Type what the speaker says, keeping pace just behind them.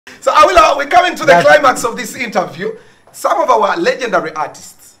So we're coming to the climax of this interview. Some of our legendary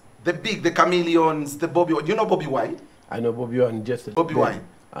artists, the chameleons, the Bobi. Do you know Bobi Wine? I know Bobi Wine. Just Bobi Wine.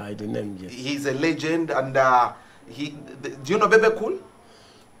 The name, yes. He's a legend, and do you know Bebe Cool?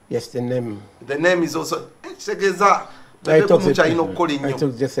 Yes, the name. The name is also. I talk just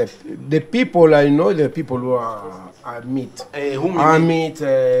the people I know, the people who I meet. I meet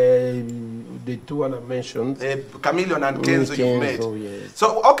the two I mentioned. Chameleon and Kenzo you've met. Oh, yes.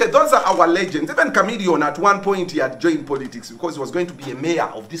 So, okay, those are our legends. Even Chameleon, at one point, he had joined politics because he was going to be a mayor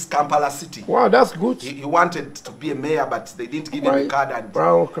of this Kampala city. Wow, that's good. He wanted to be a mayor, but they didn't give him a card, and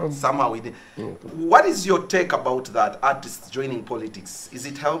somehow he did. What is your take about that, artists joining politics? Is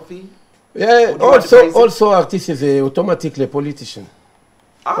it healthy? Yeah, also artist is automatically a politician.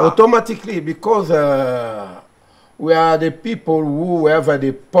 Automatically, because we are the people who have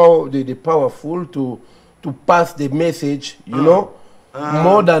the powerful to pass the message, you know,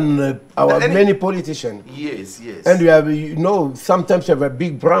 more than our many politicians. Yes, yes. And we have, you know, sometimes you have a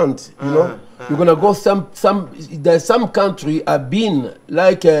big brand, you know. You're gonna go there's some country I've been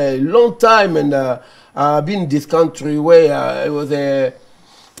like a long time, and I've been in this country where it was a.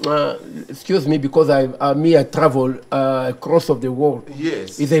 Excuse me, because I travel across of the world.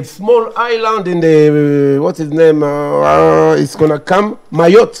 Yes. It's a small island in the, what's his name? It's gonna come,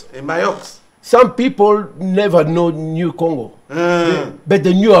 Mayotte. In Mayotte. Some people never knew Congo. But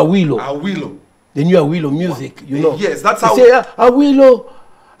they knew Awilo. Awilo. They knew Awilo music, you know. Yes, that's how. They say, Awilo,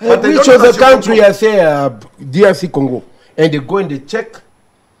 which of the country? I say, DRC Congo. And they go and they check.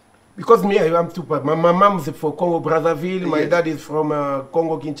 Because me, I'm two parts. My mom is from Congo Brazzaville. My dad is from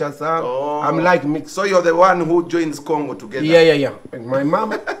Congo Kinshasa. Oh. I'm like mixed. So you're the one who joins Congo together. Yeah. And my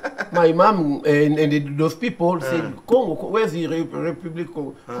mom, and those people say Congo. Where's the Republic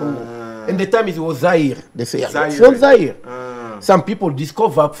of Congo? And the time it was Zaire. They say Zaire. From Zaire. Some people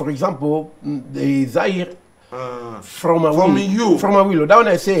discover, for example, the Zaire from Awilo. Down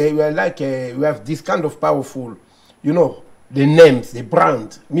I say we are like we have this kind of powerful, you know. The names, the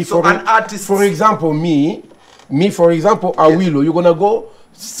brand. Me so an artist. For example, me for example, Awilo. You're gonna go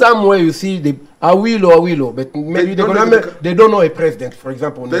somewhere, you see the Awilo, but maybe they don't know a president, for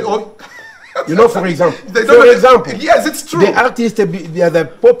example. You know, for example. Yes, it's true. The artists, they are the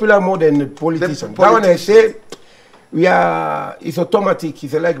popular more than the politicians. That one I say, it's automatic.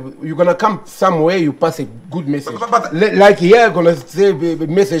 It's like you're gonna come somewhere, you pass a good message. Like here, gonna say a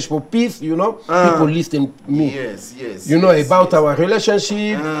message for peace. You know, people listen to me. Yes. You know about our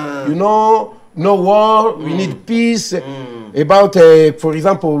relationship. You know, no war. We need peace. About, for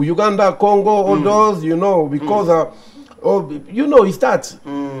example, Uganda, Congo, all those. You know, because you know, it's that.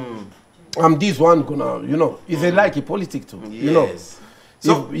 I'm this one gonna. You know, it's like a politics too. You know.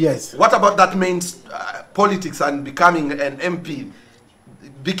 So, yes. What about that means politics and becoming an MP,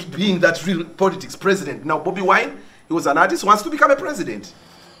 being that real politics president? Now, Bobi Wine, he was an artist, wants to become a president.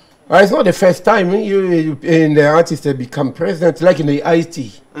 It's not the first time in the artist become president, like in the IT.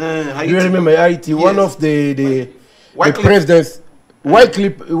 You remember IT? Yes. One of the presidents,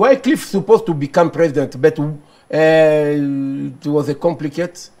 Wycliffe supposed to become president, but it was a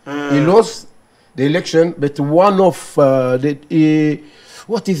complicated. He lost the election, but one of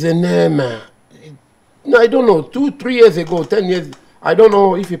what is the name? No, I don't know. 2-3 years ago, 10 years. I don't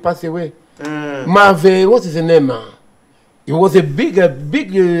know if he passed away. Marve, what is the name? He was a big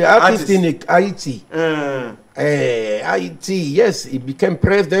artist in Haiti. Haiti, yes, he became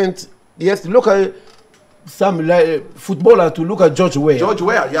president. Yes, look at some footballer to look at George Weah. George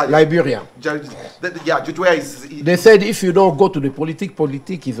Weah, yeah. Liberia. George Weah is. They said if you don't go to the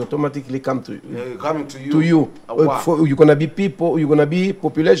politics is automatically come to you. Coming to you. Wow. You're gonna be people. You're gonna be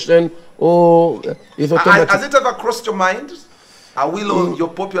population. Or it's automatic. Has it ever crossed your mind? Awilo, you're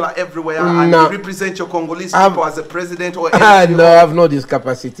popular everywhere, and you represent your Congolese people as a president or. No, I have not this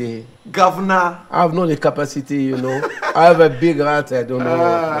capacity. Governor. I have not the capacity. You know, I have a big heart. I don't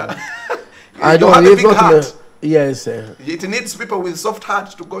know. I don't have a big heart. Yes. It needs people with soft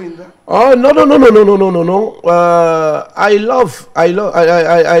heart to go in there. Oh no. I love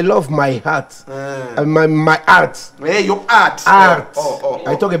my heart. My art. Hey, your art. Art. Oh.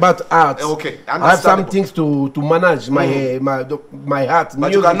 I talk about art. Okay. I have some things to manage my heart.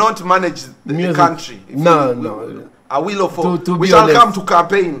 But you cannot manage the country. No. Awilo we shall come to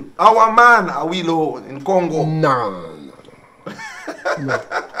campaign. Our man Awilo in Congo. No.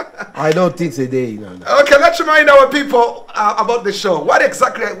 I don't think today. No. Okay, let's remind our people about the show. What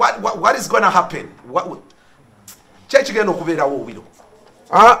exactly? What is going to happen? Church again Awilo.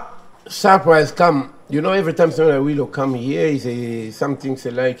 Surprise come. You know, every time someone Awilo come here, is something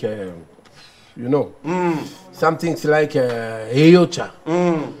like, you know, something like Eyocha.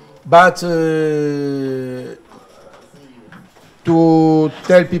 But to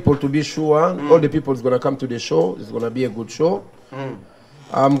tell people to be sure, all the people is gonna come to the show. It's gonna be a good show.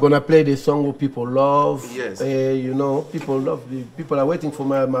 I'm gonna play the song who people love. Yes. You know, people love. People are waiting for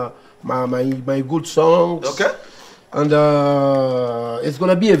my good songs. Okay. And it's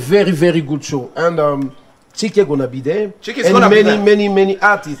gonna be a very, very good show. And Chike gonna be there. Chike is and gonna be there. many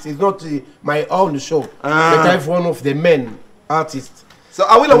artists. It's not my own show. But I have one of the men artists. So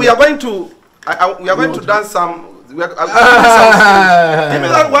Awilo, we are going to dance some. Give me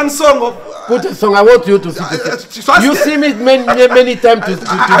that one song of. Put a song. I want you to see. You see me many times to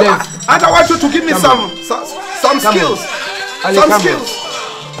dance. And I want you to give me some skills. Some skills.